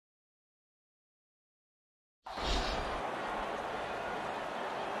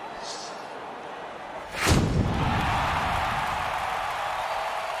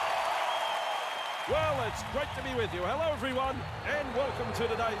Well, it's great to be with you. Hello, everyone, and welcome to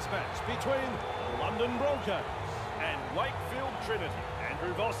today's match between London Broncos and Wakefield Trinity.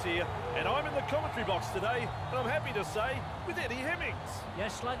 Andrew Voss here, and I'm in the commentary box today, and I'm happy to say, with Eddie Hemmings.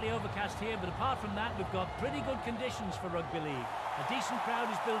 Yes, slightly overcast here, but apart from that, we've got pretty good conditions for rugby league. A decent crowd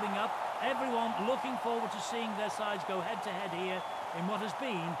is building up, everyone looking forward to seeing their sides go head-to-head here in what has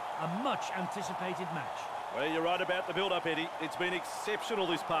been a much-anticipated match. Well, you're right about the build-up, Eddie. It's been exceptional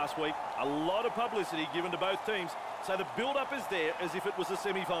this past week. A lot of publicity given to both teams, so the build-up is there as if it was a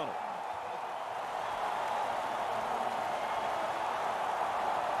semi-final.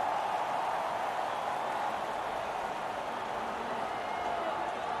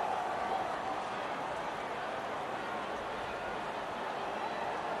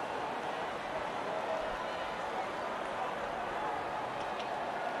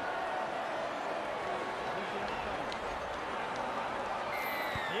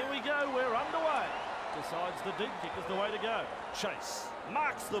 Here we go, we're underway. Decides the deep kick is the way to go. Chase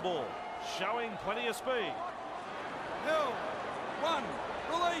marks the ball, showing plenty of speed. Hill, one,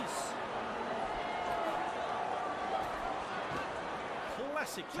 release.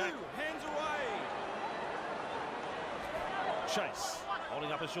 Classic Two, tackle. hands away. Chase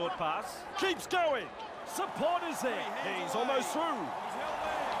holding up a short pass. Keeps going. Support is there. He's almost through. He's held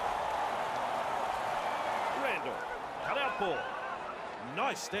there. Randall, cut out ball.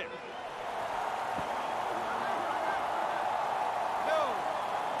 Nice step. Hill,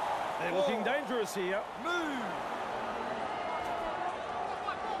 They're looking dangerous here. move.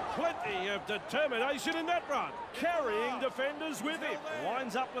 Plenty of determination in that run. Carrying defenders with him.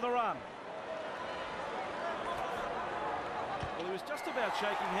 Winds up with a run. Well, he was just about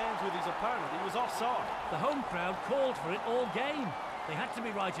shaking hands with his opponent. He was offside. The home crowd called for it all game. They had to be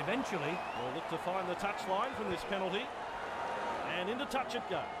right eventually. We'll look to find the touchline from this penalty. And into touch it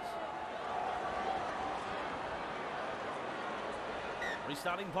goes.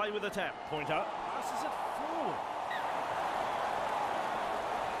 Restarting play with a tap. Pointer passes it forward.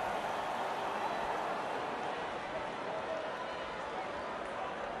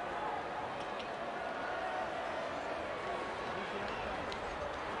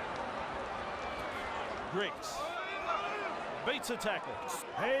 Griggs beats a tackle.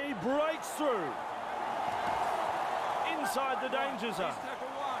 He breaks through. Inside the danger zone. He's tackle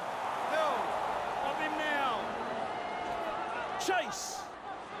one. Hill, on him now. Chase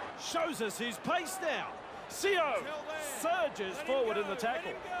shows us his pace now. Sio surges forward in the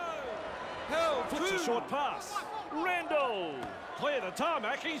tackle. Hill, Puts two. a short pass. Randall clear the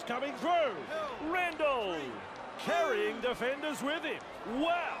tarmac. He's coming through. Randall carrying defenders with him.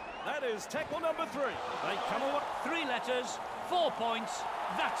 Wow, that is tackle number 3. They come away. 3 letters, 4 points.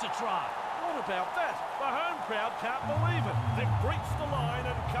 That's a try. What about that? The home crowd can't believe it. They've breached the line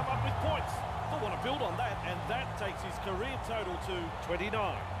and come up with points. They'll want to build on that, and that takes his career total to 29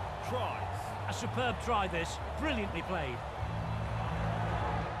 tries. A superb try this, brilliantly played.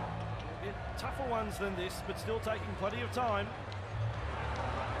 A bit tougher ones than this, but still taking plenty of time.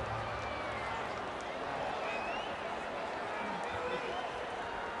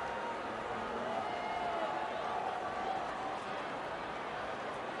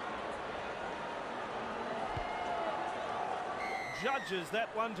 Judges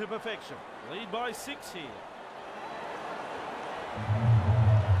that one to perfection. Lead by 6 here.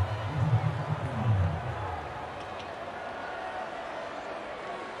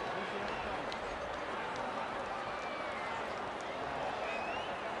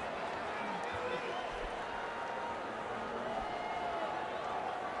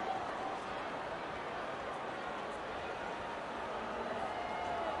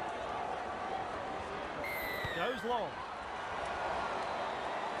 Goes long.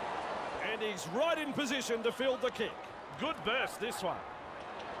 And he's right in position to field the kick. Good burst, this one.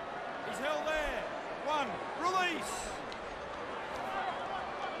 He's held there. One, release.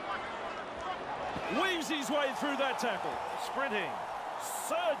 Weaves his way through that tackle. Sprinting.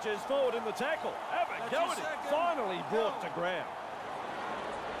 Surges forward in the tackle. Have a That's go his at it. second. Finally brought to ground.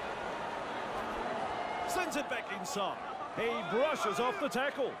 Sends it back inside. He brushes off the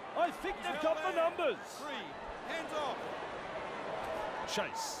tackle. I think He's they've held got the there. numbers. 3, hands off.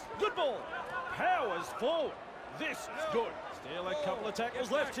 Chase. Good ball. Powers forward. This is good. Still a couple of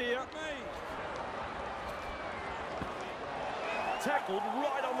tackles left here. Tackled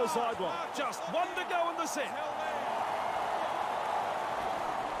right on the sideline. Just one to go in the set.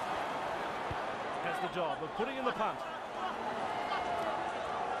 Has the job of putting in the punt.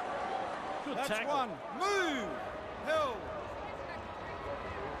 Good That's tackle. one. Move. Hill.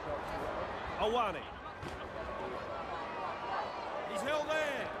 Awani. He's held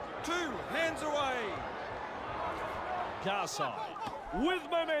there. 2, hands away. Garside with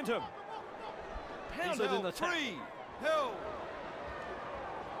momentum. Pounded in the tackle. 3, held.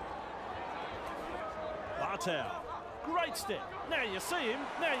 Bartel. Great step. Now you see him,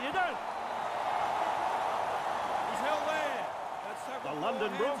 now you don't. He's held there. That's The tackle London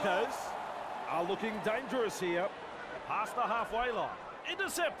 4, hands Broncos off. are looking dangerous here. Past the halfway line.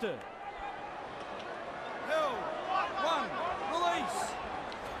 Intercepted. Held. 1, release.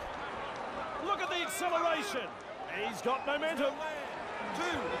 Look at the acceleration. He's got momentum. 2,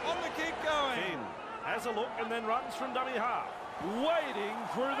 on the kick going. Finn has a look and then runs from dummy half. Wading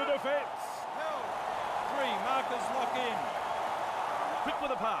through the defence. Held. 3, markers lock in. Quick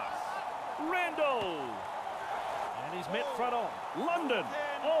with a pass. Randall. And he's met front on. London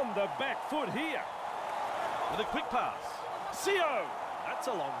on the back foot here. With a quick pass. Sio. That's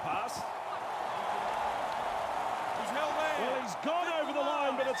a long pass. He's held there. Well, he's gone over the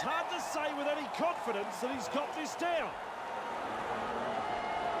line, but it's hard to say with any confidence that he's got this down.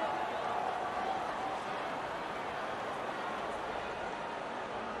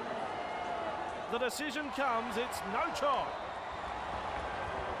 The decision comes, it's no time.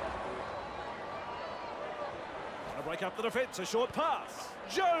 A break up the defence, a short pass.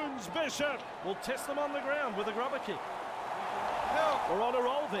 Jones Bishop will test them on the ground with a grubber kick. Help. We're on a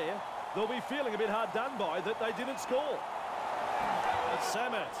roll there. They'll be feeling a bit hard done by that they didn't score. It's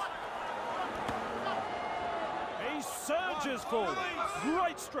Samet. He surges forward.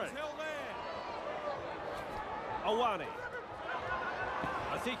 Great strength. He's held there. Awani.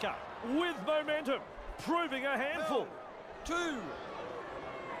 Athika with momentum, proving a handful. 2.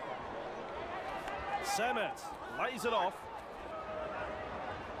 Samet lays it off.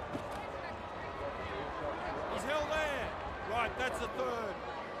 He's held there. Right, that's the 3rd.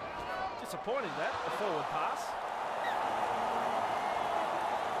 Disappointing that, a forward pass.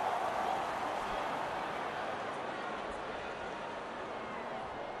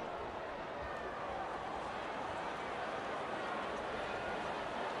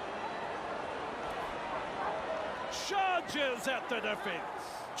 Charges at the defence.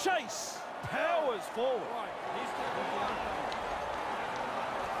 Chase powers forward. Right, he's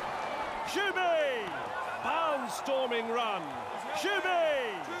taken. QB! Barnstorming run. QB!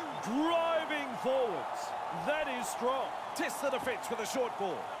 Driving forwards. That is strong. Test the defence with a short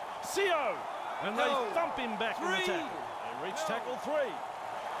ball. Sio! And they No. thump him back in the 3. tackle. They reach No. tackle 3.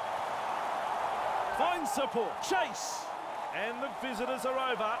 Find support. Chase! And the visitors are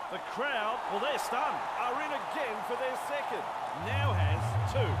over. The crowd, well, they're stunned, are in again for their second. Now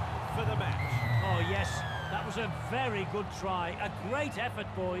has 2 for the match. Oh, yes, that was a very good try. A great effort,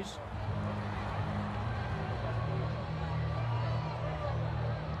 boys.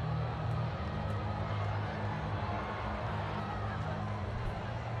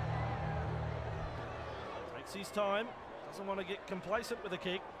 Takes his time. Doesn't want to get complacent with the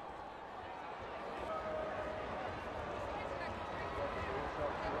kick.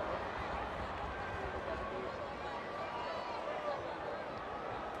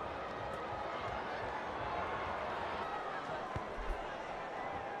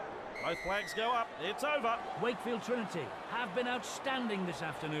 Both flags go up. It's over. Wakefield Trinity have been outstanding this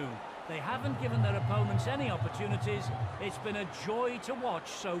afternoon. They haven't given their opponents any opportunities. It's been a joy to watch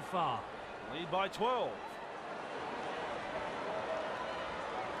so far. Lead by 12.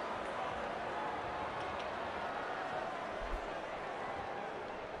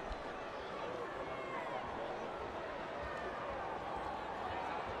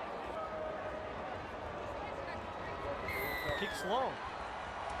 Kicks long.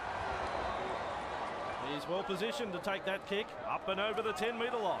 He's well positioned to take that kick up and over the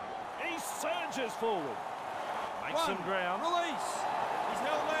 10-metre line. He surges forward. Makes 1, some ground. release. He's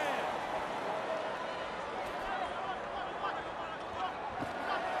held there.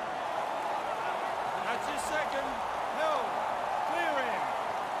 That's his second. Held. Clear him.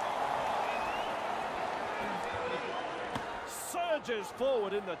 Surges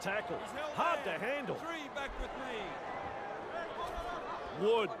forward in the tackle. He's held Hard there. to handle. 3, back with me.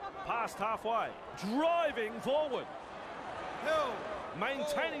 Wood past halfway. Driving forward. Held.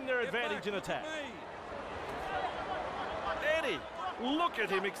 Maintaining their Get back advantage in with attack. me. Eddie, look at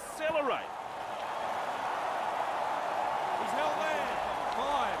him accelerate. He's held there.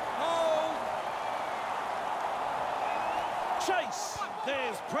 5, hold. Chase.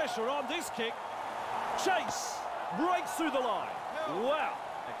 There's pressure on this kick. Chase breaks through the line. Wow.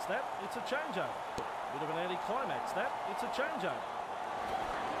 Next that, it's a changeover. Bit of an anticlimax that. It's a changeover.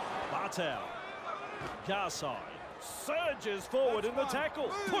 Bartel. Garside. Surges forward in the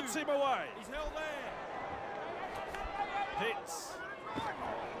tackle. Puts him away. He's held there. Pitts.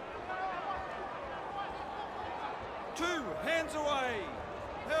 2, hands away.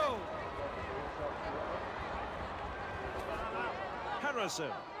 Held.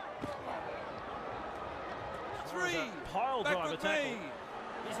 Harrison. 3, Pile back driver with tackle. me.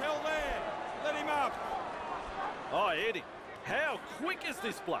 He's held there. Let him up. Oh, Eddie, how quick is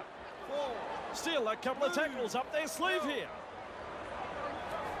this bloke? 4, Still a couple of tackles up their sleeve here.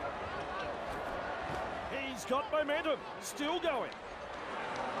 He's got momentum, still going.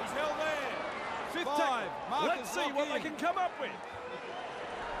 he's held there. Fifth 5, tackle. Marcus Let's see lock what they in. can come up with.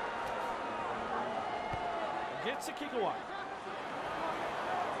 Gets a kick away.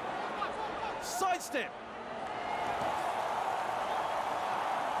 Sidestep.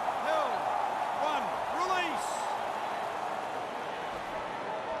 Held. 1, release.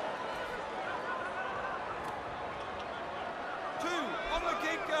 2, on the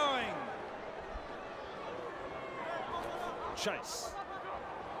kick going. Chase.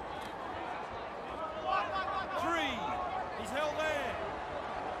 3, he's held there.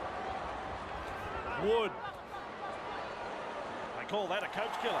 Wood. They call that a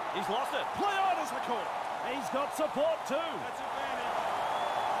coach killer. He's lost it. Play on as the call. He's got support too. That's advantage.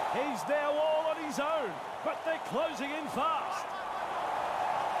 He's now all on his own, but they're closing in fast.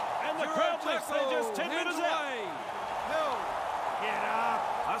 And the Zero crowd lifts. They're tackle. just 10 Hands minutes out. away. Held. Get up.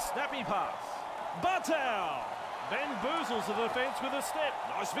 A snappy pass. Batow. Bamboozles the defence with a step.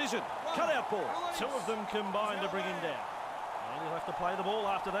 Nice vision. Cut out ball. Two of them combined to bring him down. And he'll have to play the ball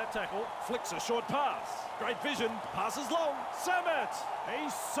after that tackle. Flicks a short pass. Great vision. Passes long. Samet. He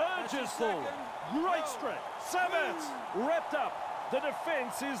surges forward. Great strength. Samet. Wrapped up. The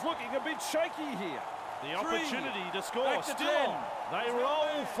defence is looking a bit shaky here. The opportunity to score Back to still 10. on. They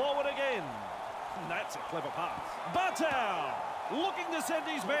roll forward again. That's a clever pass. Batow looking to send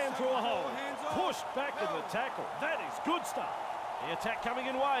his man through a hole. Pushed back in the tackle. That is good stuff. The attack coming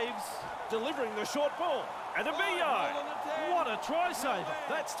in waves. Delivering the short ball. And a VI. What a try saver.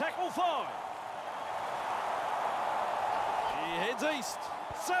 That's tackle 5. He heads east.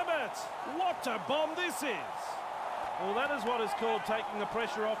 Samet. What a bomb this is. Well, that is what is called taking the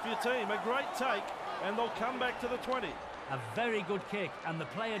pressure off your team. A great take, and they'll come back to the 20. A very good kick, and the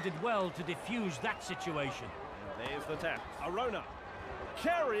player did well to defuse that situation. And there's the tap. Arona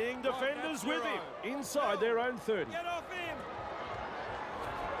carrying defenders with him inside their own 30. Get off him.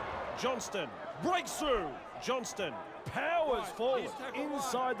 Johnston breaks through. Johnston powers forward he's tackle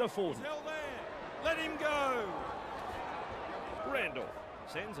inside the 40. He's held there. Let him go. Randall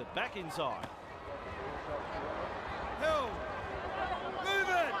sends it back inside. Held. Move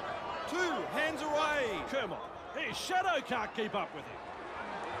it. 2, hands away. Kermont. His shadow can't keep up with him.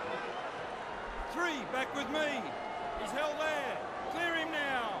 3, back with me. He's held there. Clear him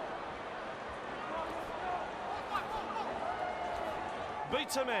now.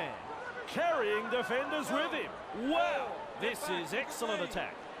 Beats a man. Carrying defenders with him. Wow. This is excellent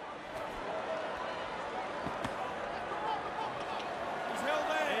attack. He's held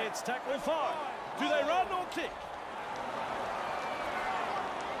there. It's tackle 5. Do they run or kick?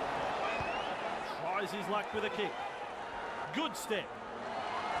 Tries his luck with a kick. Good step.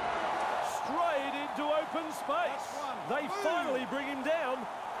 Straight into open space. They finally bring him down.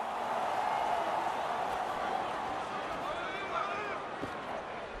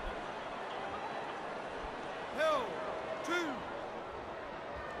 Held. 2.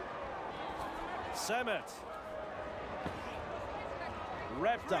 Samet.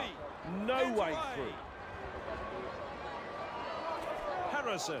 Wrapped up. No Hands way away. through.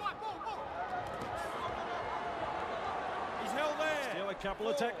 Harrison. He's held there. Still a couple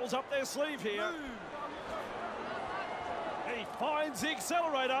of tackles up their sleeve here. Move. He finds the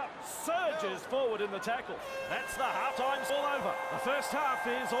accelerator, surges forward in the tackle. That's the half-time's all over. The first half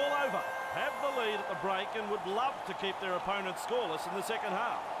is all over. Have the lead at the break and would love to keep their opponents scoreless in the second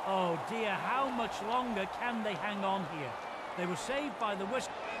half. Oh dear, how much longer can they hang on here? They were saved by the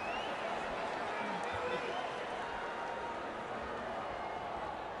whistle.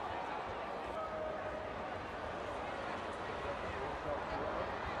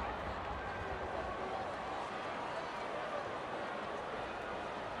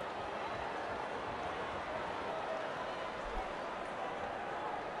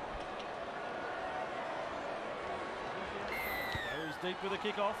 Goes deep with a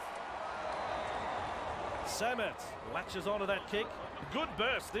kick-off. Samet latches onto that kick. Good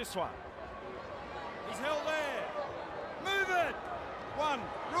burst, this one. He's held there. Move it. 1,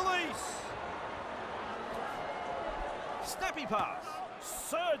 release. Snappy pass.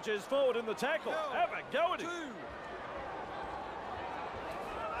 Surges forward in the tackle. Have a go at 2. him.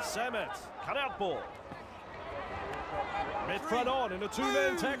 Samet, cut out ball. Mid front on in a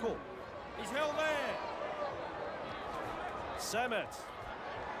two-man tackle. He's held there. Samet.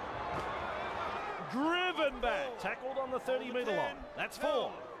 Driven back. Tackled on the 30-metre line. That's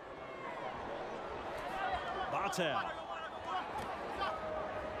 4. Bartow.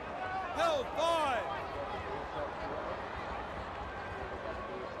 Held 5.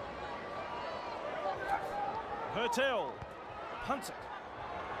 Hertel punts it.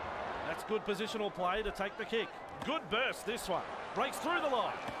 That's good positional play to take the kick. Good burst this one. Breaks through the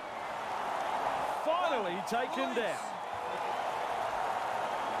line. Finally taken down.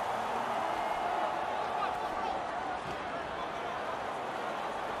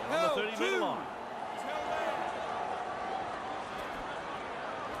 On the 30-metre line.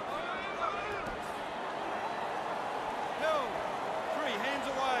 Held 3 hands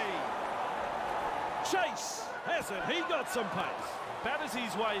away. Chase has it. He got some pace. Batters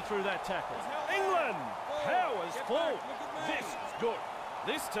his way through that tackle. England powers forward. This is good.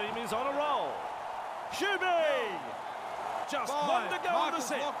 This team is on a roll. Shuby! Just 1 to go in the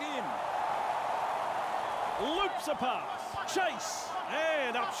set. Loops a pass. Chase.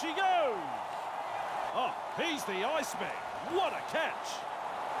 And up she goes. Oh, he's the Iceman. What a catch.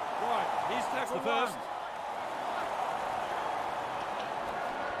 Right, here's tackle the first.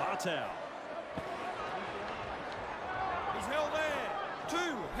 Bartow. He's held there. 2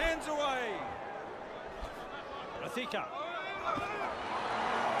 hands away. Athika.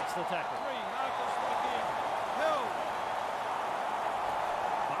 That's the tackle. 3 markers lock in. Held.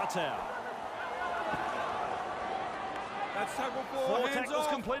 Bartow. That's tackle 4. 4 hands tackles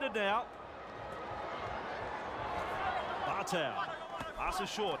off. completed now. Bartow. Pass is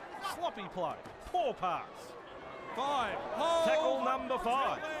short. Sloppy play. Poor pass. 5. Hold. Tackle number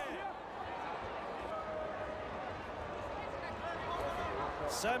 5.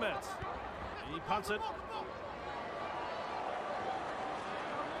 Samet. He punts it.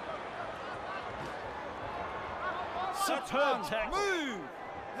 Superb tackle. Move.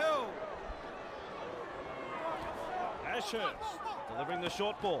 Held. Ashurst delivering the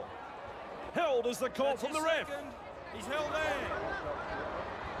short ball. Held as the call That's from his the ref. second. He's held there.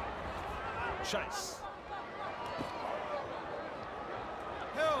 Chase.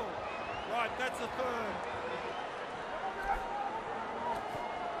 Held. Right, that's the 3rd.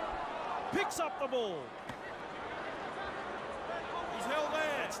 Picks up the ball. He's held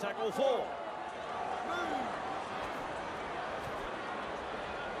there. That's tackle 4. Move.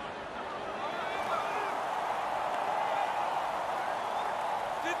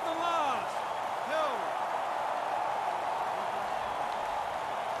 Fifth and last. Held.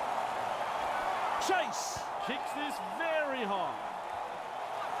 Chase kicks this very high.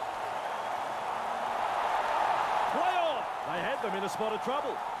 Play on. They had them in a spot of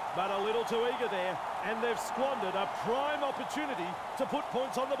trouble, but a little too eager there, and they've squandered a prime opportunity to put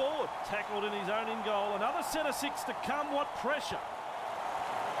points on the board. Tackled in his own in goal. Another centre 6 to come. What pressure.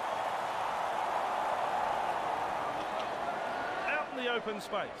 Out in the open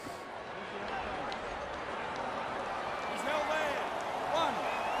space. He's held there. 1.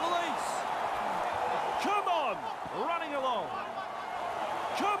 Release. Come on. Running along.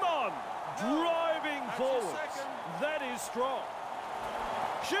 Come on. Driving That's forward. his second. That is strong.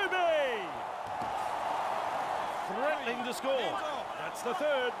 Shuby! Threatening to score. Hands off. That's the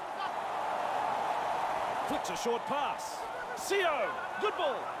 3rd. Flicks a short pass. Sio, good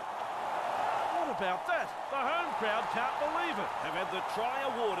ball. What about that? The home crowd can't believe it. Have had the try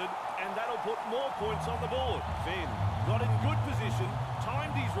awarded, and that'll put more points on the board. Finn got in good position,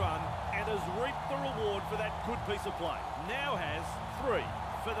 timed his run, and has reaped the reward for that good piece of play. Now has 3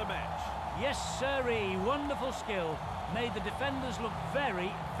 for the match. Yes, sirree. Wonderful skill. Made the defenders look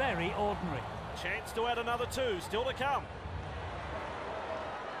very, very ordinary. Chance to add another 2, still to come.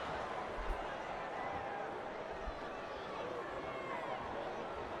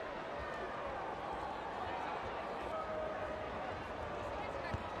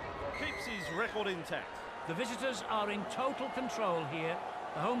 Keeps his record intact. The visitors are in total control here.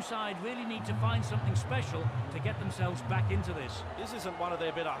 The home side really need to find something special to get themselves back into this. This isn't one of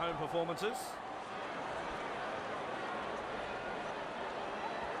their better home performances.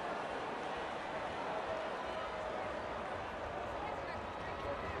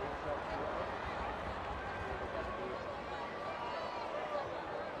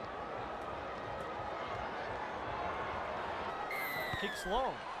 Kicks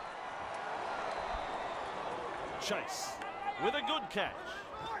long. Chase with a good catch,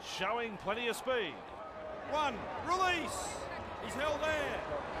 showing plenty of speed. 1. Release. He's held there.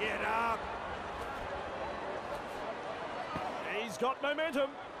 Get up. He's got momentum.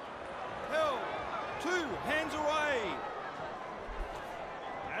 Held. 2 hands away.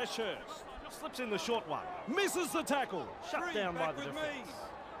 Ashurst Slips in the short one. Misses the tackle. Shut down by the defence.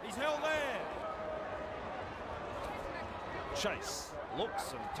 He's held there. Chase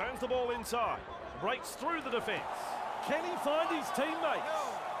looks and turns the ball inside. Breaks through the defence. Can he find his teammates?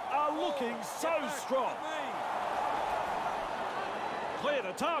 Are looking so strong. Clear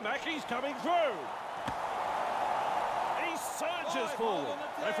the tarmac, he's coming through. He surges forward.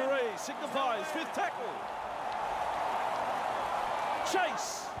 Referee signifies 5th tackle.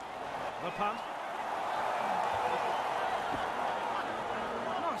 Chase. The punt.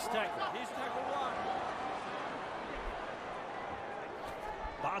 Nice tackle. Here's tackle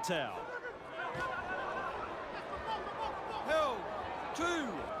 1. Bartel. Held. 2.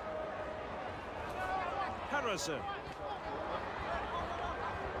 Harrison.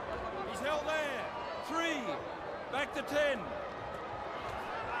 He's held there. 3. Back to 10.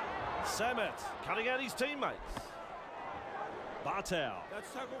 Samet cutting out his teammates. Bartel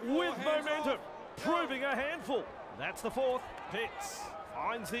That's tackle 4. with Hands momentum, off. proving a handful. That's the 4th. Pitts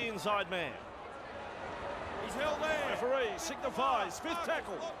finds the inside man. He's held there. Referee signifies 5th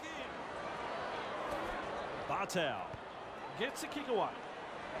tackle. Lock in. Bartel gets a kick away.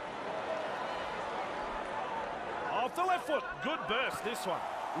 Off the left foot. Good burst this one.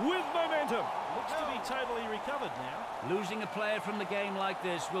 With momentum. Looks to be totally recovered now. Losing a player from the game like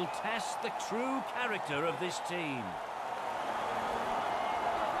this will test the true character of this team.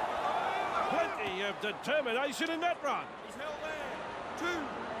 Plenty of determination in that run. He's held there.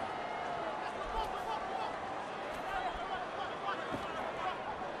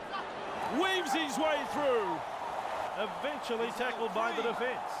 2. Weaves his way through. Eventually tackled by the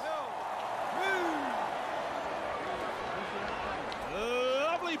defence.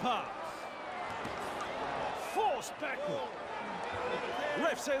 Lovely pass. Forced backward.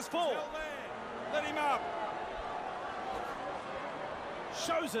 Ref says fall. Let him up.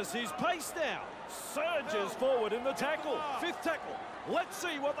 Shows us his pace now. Surges forward in the tackle. 5th tackle. Let's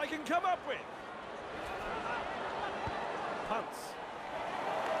see what they can come up with. Punts.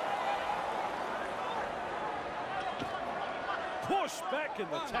 Push back in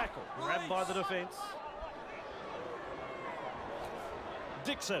the tackle. Grabbed by the defence.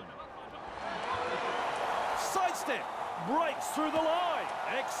 Dixon. Sidestep. Breaks through the line.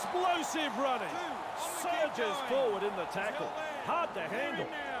 Explosive running. Surges forward in the tackle. Hard to handle.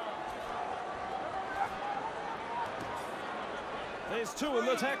 There's 2 in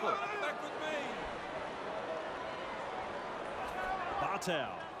the tackle. Back with me.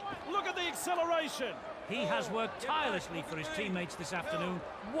 Bartel. Look at the acceleration. He has worked tirelessly for his teammates this afternoon.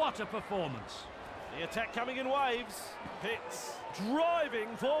 What a performance. The attack coming in waves. Pitts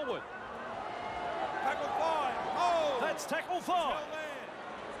driving forward. Tackle 5. Oh! That's tackle 5.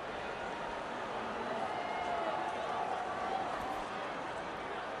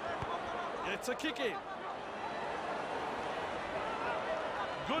 It's a kick in.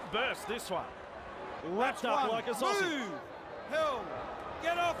 Good burst this one. Wrapped up like a sausage. Move. Held.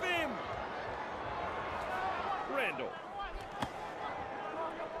 Get off him. Randall.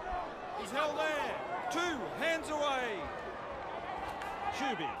 He's held there. 2. Hands away.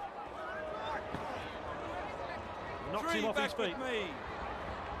 Shuby. Knocks 3. him off his Back feet. with me.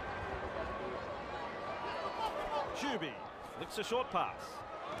 Shuby flicks a short pass.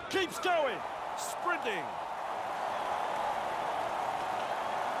 Keeps going. Sprinting.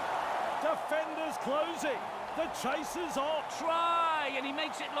 Defenders closing. The chase is on. Try, and he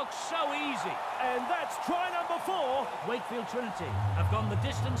makes it look so easy. And that's try number 4. Wakefield Trinity have gone the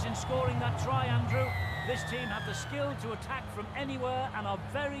distance in scoring that try, Andrew. This team have the skill to attack from anywhere and are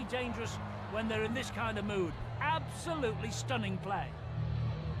very dangerous when they're in this kind of mood. Absolutely stunning play.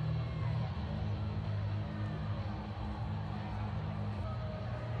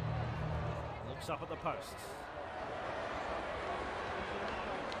 Looks up at the posts.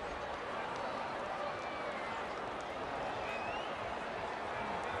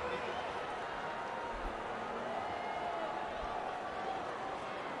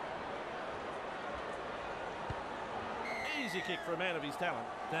 Easy kick for a man of his talent.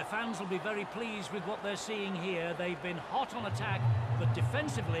 Their fans will be very pleased with what they're seeing here. They've been hot on attack, but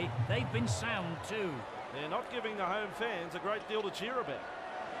defensively, they've been sound too. They're not giving the home fans a great deal to cheer about.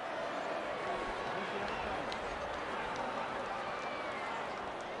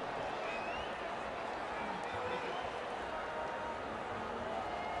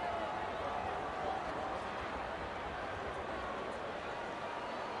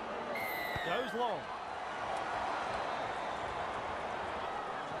 Goes long.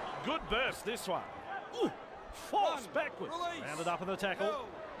 Good burst, this one. Ooh, forced backwards. Release. Rounded up in the tackle. Go.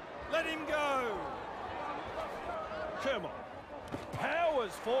 Let him go. Kermel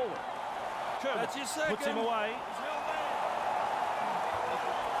powers forward. Kermit That's your second. puts him away. He's held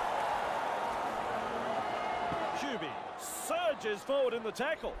there. Cuby surges forward in the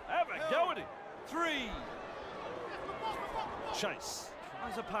tackle. Have a go at him. 3. Chase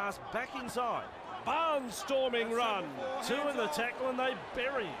tries a pass back inside. Barnstorming run. 2 in the tackle and they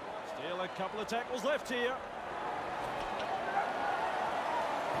bury him. Still a couple of tackles left here.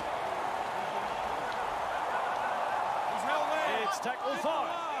 He's held there. It's tackle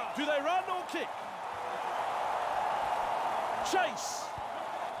 5. Do they run or kick? Chase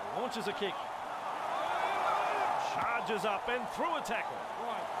launches a kick. Charges up and through a tackle.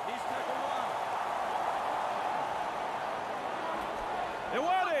 Right, he's tackle 1.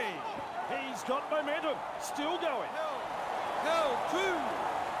 Iwadi, he's got momentum, still going. Held 2.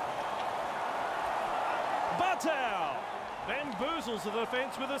 Buttow bamboozles the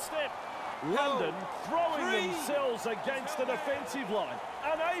defence with a step. London throwing 3. themselves against the defensive line,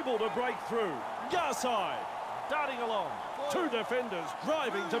 unable to break through. Garside darting along. 2 defenders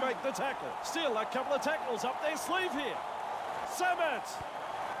driving to make the tackle. Still a couple of tackles up their sleeve here. Samet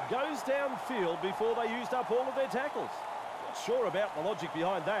goes downfield before they used up all of their tackles. Not sure about the logic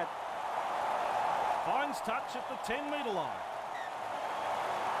behind that. Finds touch at the 10-metre line.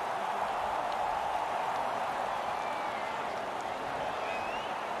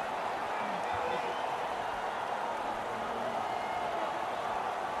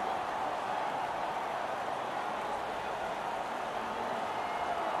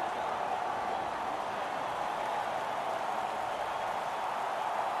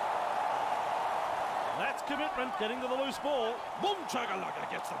 That's commitment, getting to the loose ball. Boom, Chuggalugga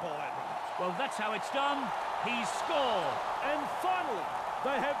gets the ball and runs. Well, that's how it's done. He's scored. And finally,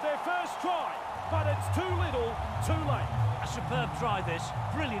 they have their first try, but it's too little, too late. A superb try, this.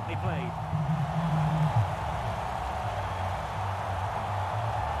 Brilliantly played.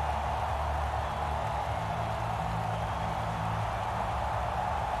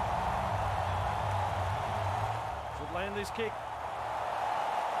 Should land this kick.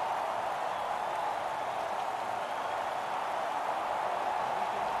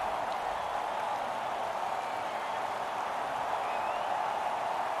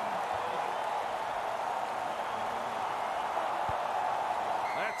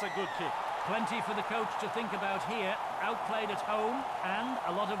 That's a good kick. Plenty for the coach to think about here. Outplayed at home and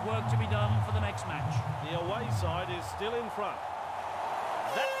a lot of work to be done for the next match. The away side is still in front.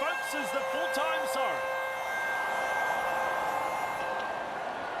 That, folks, is the full-time sorry.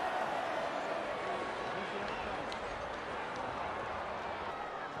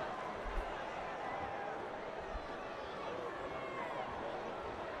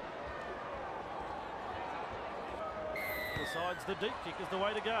 Decides the deep kick is the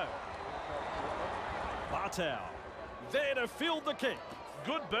way to go. Bartow there to field the kick.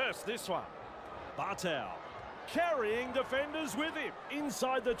 Good burst this one. Bartow carrying defenders with him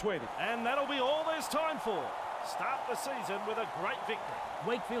inside the 20. And that'll be all there's time for. Start the season with a great victory.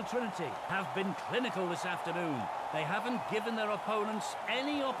 Wakefield Trinity have been clinical this afternoon. They haven't given their opponents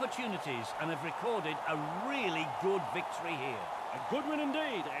any opportunities and have recorded a really good victory here. A good win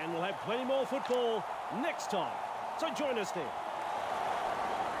indeed, and we'll have plenty more football next time. So join us there.